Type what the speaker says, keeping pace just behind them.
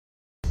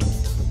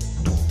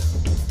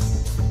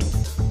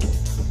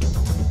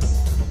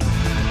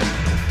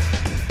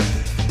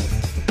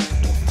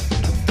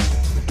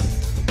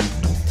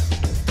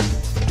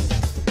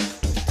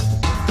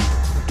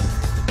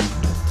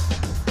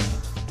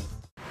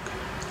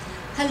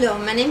Hello,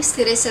 my name is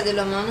Teresa de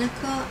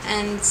Monaco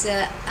and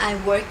I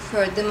work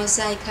for the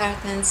Mosaic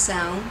Art and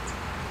Sound,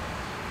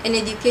 an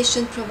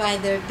education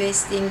provider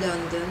based in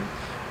London,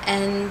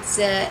 and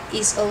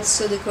is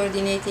also the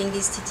coordinating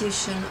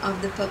institution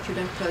of the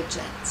PopuLLar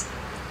project.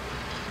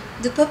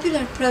 The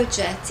PopuLLar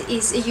project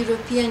is a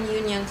European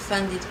Union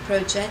funded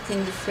project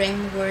in the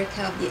framework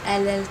of the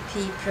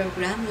LLP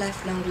program,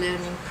 Lifelong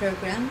Learning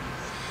Program,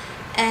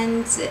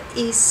 and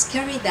is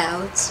carried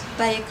out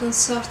by a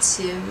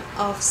consortium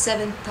of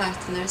 7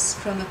 partners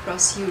from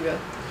across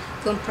Europe,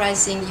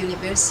 comprising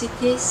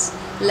universities,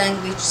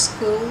 language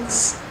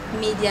schools,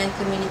 media and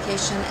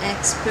communication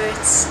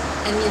experts,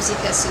 and music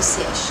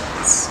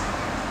associations.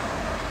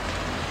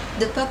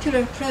 The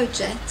PopuLLar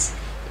project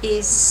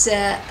is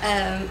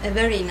a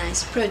very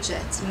nice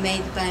project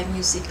made by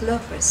music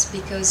lovers,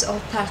 because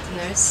all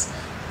partners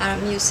are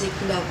music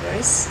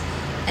lovers.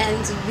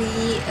 And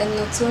we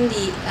not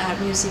only are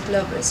music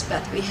lovers,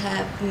 but we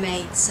have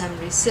made some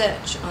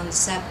research on the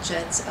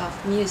subjects of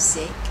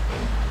music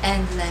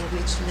and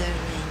language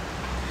learning.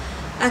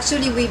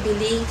 Actually, we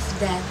believe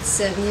that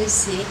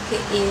music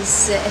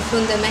is a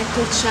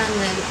fundamental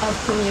channel of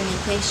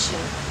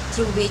communication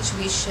through which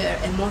we share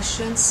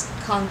emotions,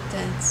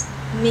 content,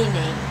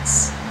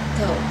 meanings,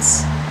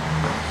 thoughts.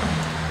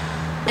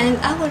 And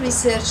our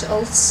research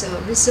also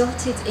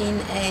resulted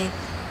in a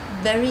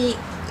very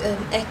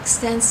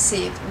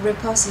extensive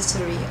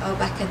repository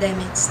of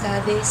academic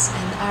studies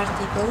and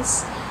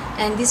articles,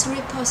 and this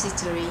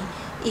repository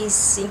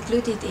is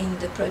included in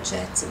the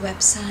project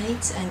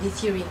website, and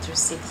if you're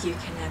interested you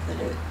can have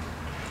a look.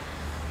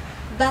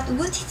 But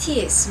what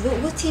is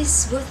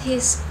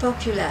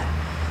PopuLLar?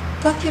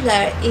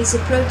 PopuLLar is a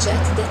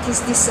project that is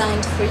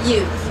designed for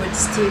you, for the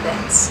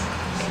students.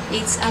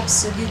 It's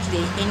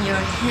absolutely in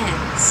your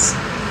hands.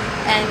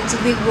 And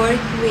we work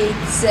with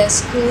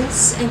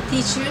schools and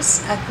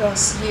teachers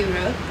across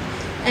Europe,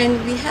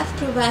 and we have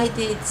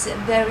provided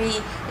very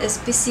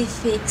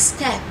specific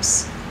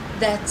steps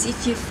that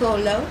if you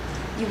follow,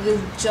 you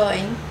will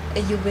join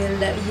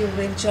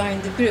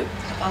the group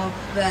of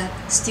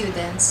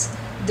students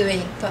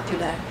doing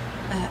PopuLLar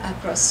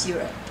across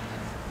Europe.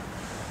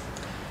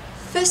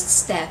 First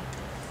step,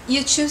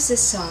 you choose a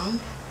song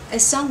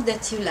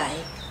that you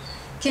like.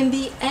 Can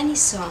be any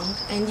song,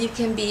 and you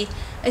can be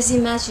as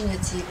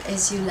imaginative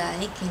as you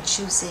like in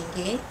choosing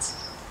it.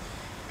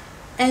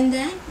 And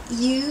then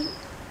you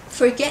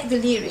forget the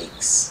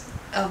lyrics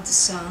of the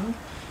song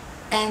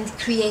and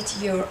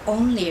create your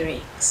own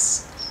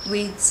lyrics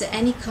with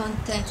any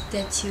content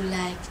that you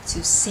like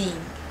to sing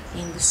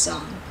in the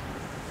song.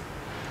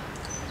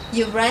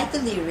 You write the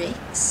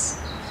lyrics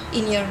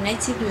in your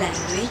native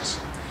language,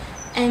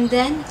 and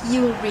then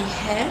you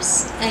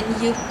rehearse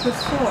and you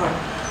perform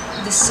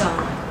the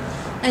song.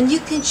 And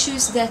you can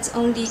choose that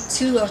only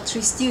 2 or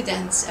 3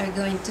 students are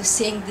going to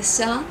sing the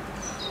song,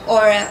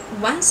 or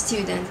 1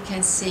 student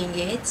can sing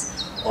it,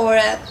 or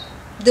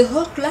the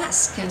whole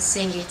class can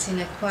sing it in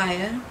a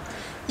choir.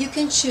 You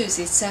can choose,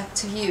 it's up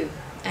to you.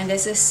 And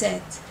as I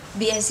said,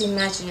 be as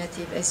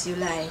imaginative as you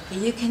like.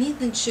 You can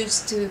even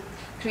choose to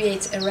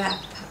create a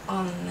rap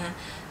on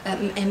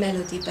a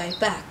melody by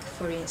Bach,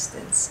 for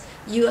instance.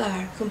 You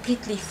are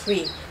completely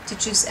free to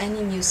choose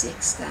any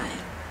music style.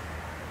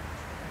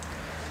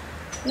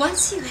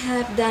 Once you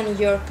have done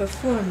your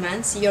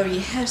performance, your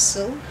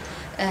rehearsal,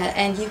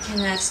 and you can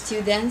have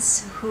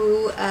students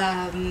who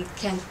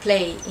can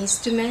play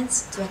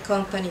instruments to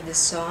accompany the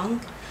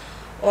song,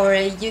 or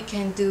you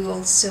can do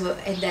also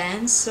a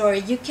dance, or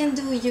you can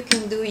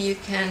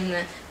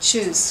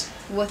choose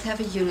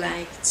whatever you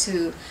like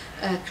to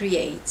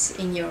create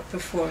in your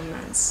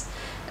performance,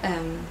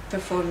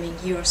 performing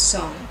your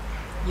song,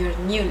 your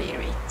new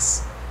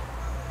lyrics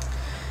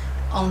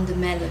on the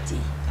melody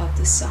of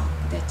the song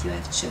that you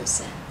have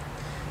chosen.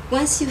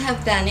 Once you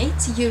have done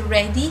it, you're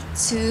ready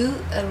to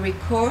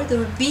record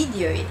or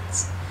video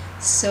it.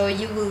 So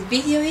you will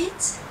video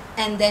it,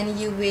 and then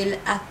you will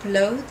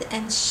upload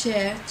and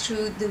share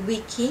through the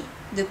wiki,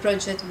 the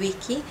project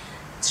wiki,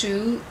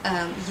 through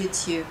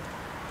YouTube.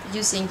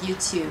 Using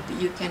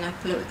YouTube, you can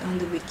upload on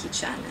the wiki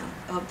channel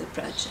of the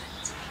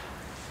project.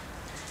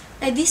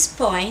 At this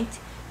point,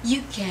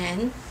 you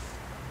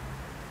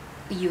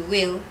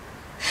will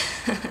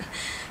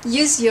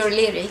use your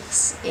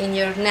lyrics in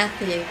your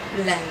native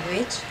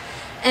language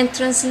and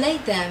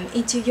translate them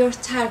into your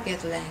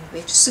target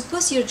language.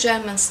 Suppose you're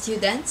German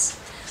students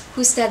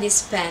who study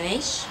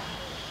Spanish.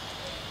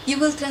 You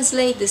will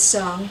translate the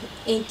song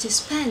into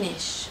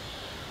Spanish,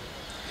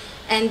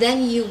 and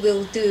then you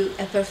will do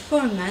a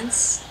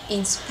performance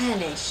in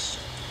Spanish.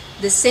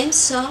 The same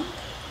song,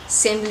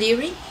 same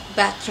lyric,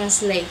 but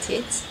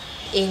translated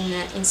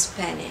in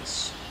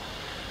Spanish.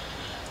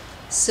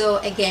 So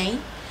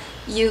again,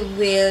 you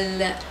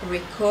will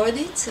record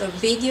it or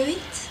video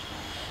it,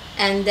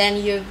 and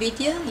then your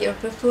video, your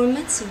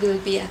performance will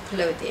be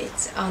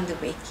uploaded on the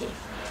wiki.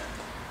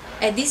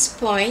 At this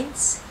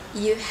point,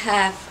 you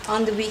have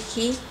on the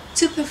wiki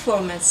 2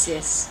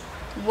 performances,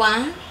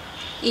 one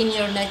in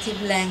your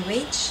native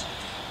language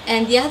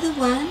and the other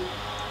one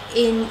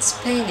in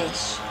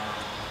Spanish.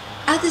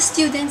 Other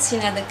students in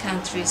other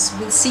countries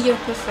will see your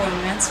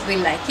performance,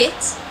 will like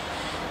it,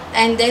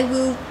 and they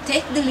will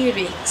take the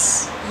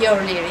lyrics, your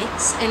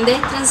lyrics, and they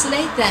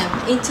translate them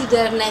into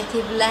their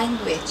native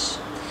language.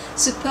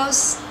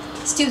 Suppose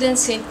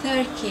students in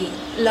Turkey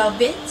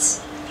love it,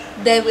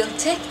 they will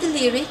take the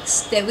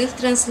lyrics, they will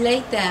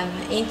translate them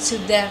into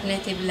their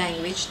native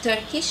language,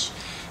 Turkish,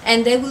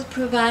 and they will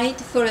provide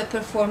for a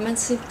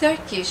performance in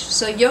Turkish.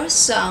 So your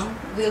song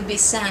will be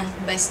sung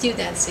by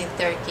students in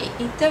Turkey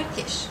in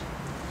Turkish.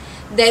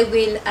 They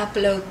will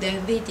upload their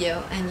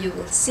video and you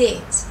will see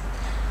it.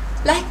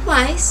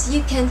 Likewise,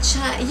 you can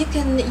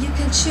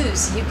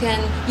choose.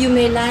 You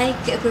may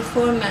like a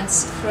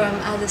performance from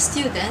other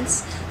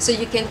students, so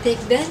you can take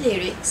their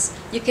lyrics,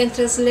 you can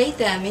translate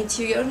them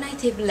into your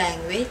native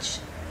language,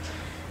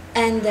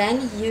 and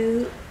then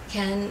you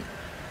can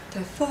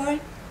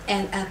perform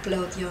and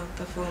upload your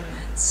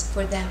performance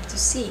for them to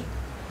see.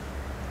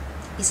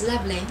 It's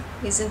lovely,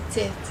 isn't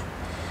it?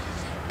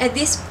 At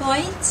this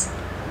point,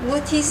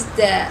 what is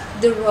the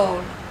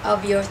role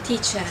of your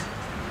teacher?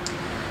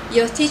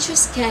 Your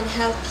teachers can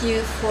help you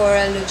for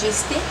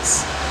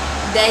logistics,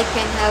 they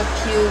can help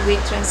you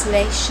with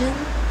translation,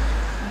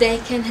 they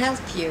can help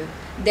you,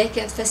 they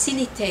can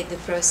facilitate the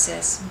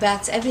process,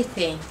 but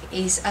everything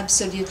is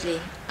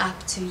absolutely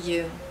up to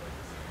you.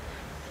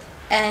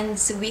 And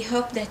we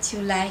hope that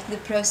you like the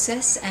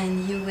process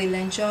and you will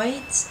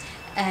enjoy it,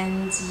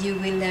 and you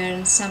will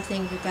learn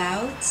something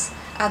about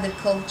other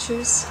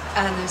cultures,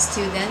 other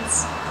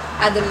students,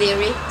 other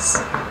lyrics,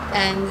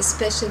 and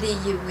especially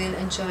you will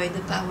enjoy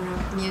the power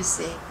of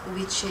music,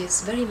 which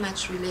is very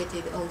much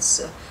related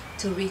also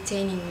to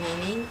retaining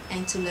meaning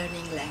and to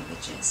learning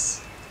languages.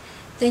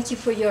 Thank you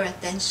for your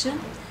attention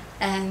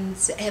and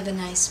have a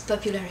nice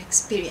PopuLLar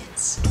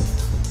experience.